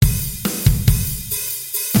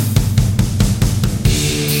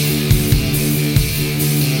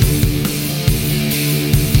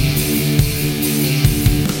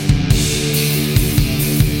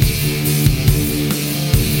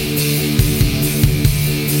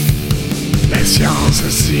science a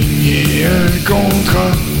signé un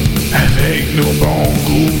contrat avec nos bons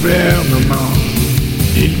gouvernements.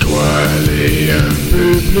 Ils croient aller un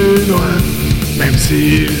peu plus loin, même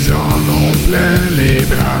s'ils en ont plein les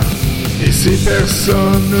bras. Et si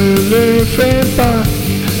personne ne le fait pas,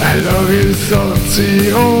 alors ils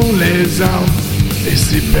sortiront les armes. Et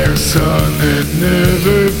si personne ne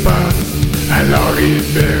veut pas, alors ils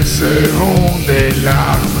verseront des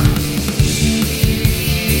larmes.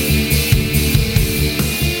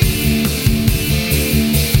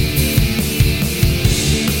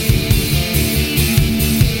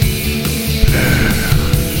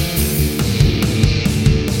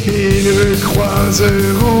 Ils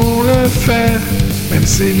recroiseront le fer, même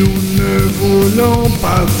si nous ne voulons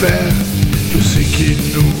pas faire tout ce qu'il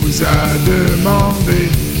nous a demandé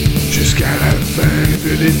jusqu'à la fin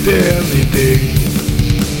de l'éternité.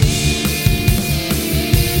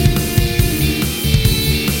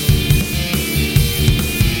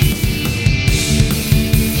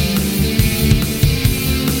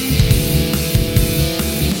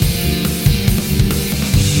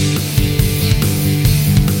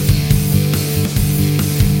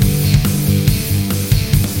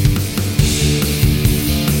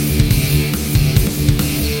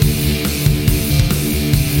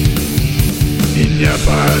 Il n'y a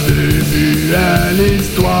pas de but à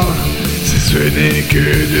l'histoire, si ce n'est que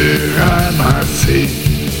de ramasser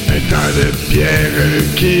un tas de pierres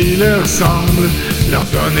qui leur semble leur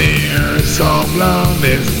donner un semblant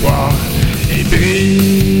d'espoir. Et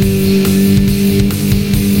brille,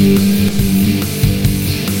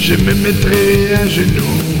 je me mettrai à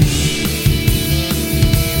genoux.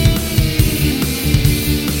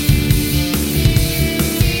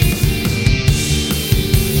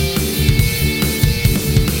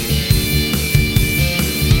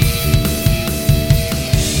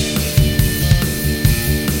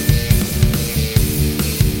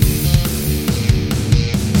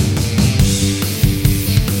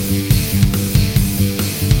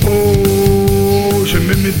 Je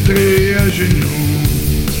me mettrai à genoux.